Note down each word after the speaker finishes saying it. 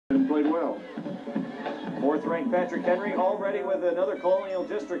And played well. Fourth-ranked Patrick Henry already with another Colonial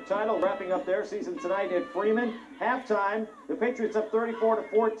District title, wrapping up their season tonight at Freeman. Halftime, the Patriots up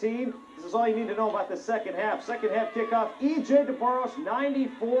 34-14. This is all you need to know about the second half. Second half kickoff, E.J. DeBarros,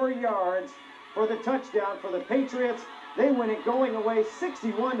 94 yards for the touchdown for the Patriots. They win it going away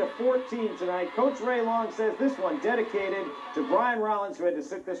 61-14 tonight. Coach Ray Long says this one dedicated to Brian Rollins, who had to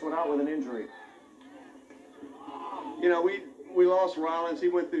sit this one out with an injury. You know, we lost Rollins. He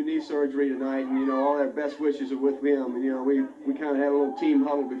went through knee surgery tonight, and, you know, all our best wishes are with him. And, you know, we kind of had a little team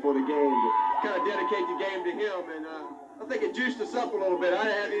huddle before the game to kind of dedicate the game to him. And I think it juiced us up a little bit. I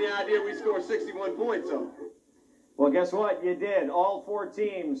didn't have any idea we scored 61 points, so. Well, guess what? You did. All four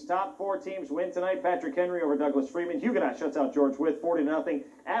teams, top four teams win tonight. Patrick Henry over Douglas Freeman. Huguenot shuts out George Wythe 40-0.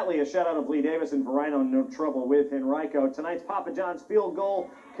 Atlee a shutout of Lee Davis, and Verino no trouble with Henrico. Tonight's Papa John's field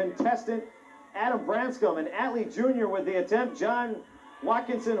goal contestant, Adam Branscombe, and Atlee Jr. with the attempt. John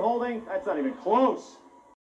Watkinson holding. That's not even close.